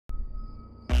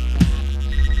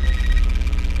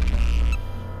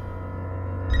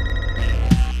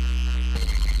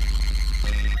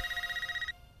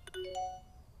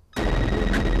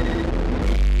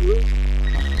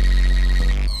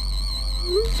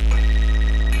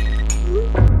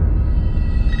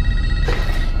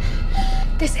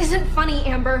This isn't funny,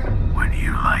 Amber. Would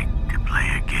you like to play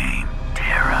a game,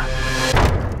 Tara?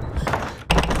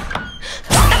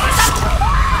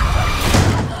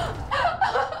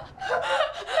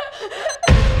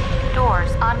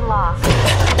 Doors unlocked.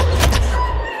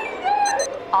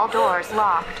 All doors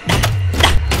locked.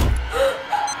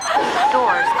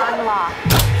 Doors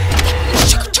unlocked.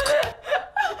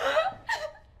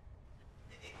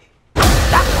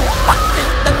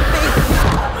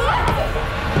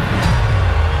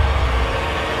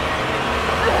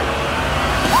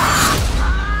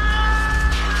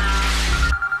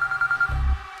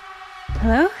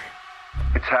 Hello?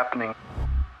 It's happening.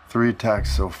 3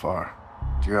 attacks so far.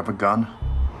 Do you have a gun?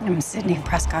 I'm Sydney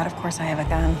Prescott. Of course I have a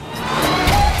gun.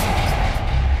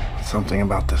 Something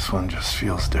about this one just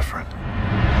feels different.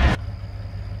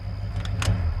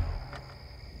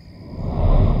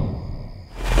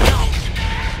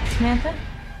 Samantha?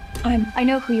 I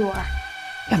know who you are.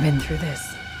 I've been through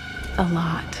this a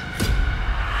lot.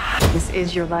 This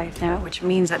is your life now, which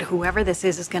means that whoever this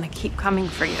is gonna keep coming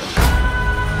for you.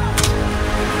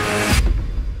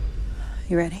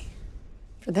 You ready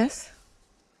for this?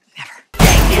 Never.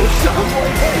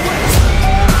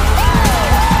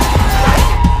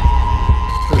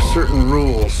 There's certain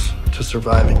rules to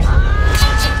surviving.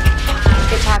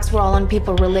 The attacks were all on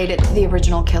people related to the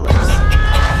original killers.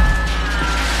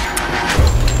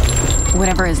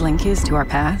 Whatever his link is to our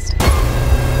past,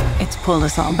 it's pulled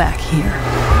us all back here.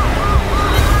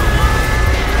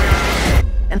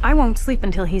 And I won't sleep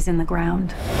until he's in the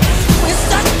ground. We're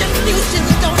such a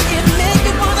nuisance.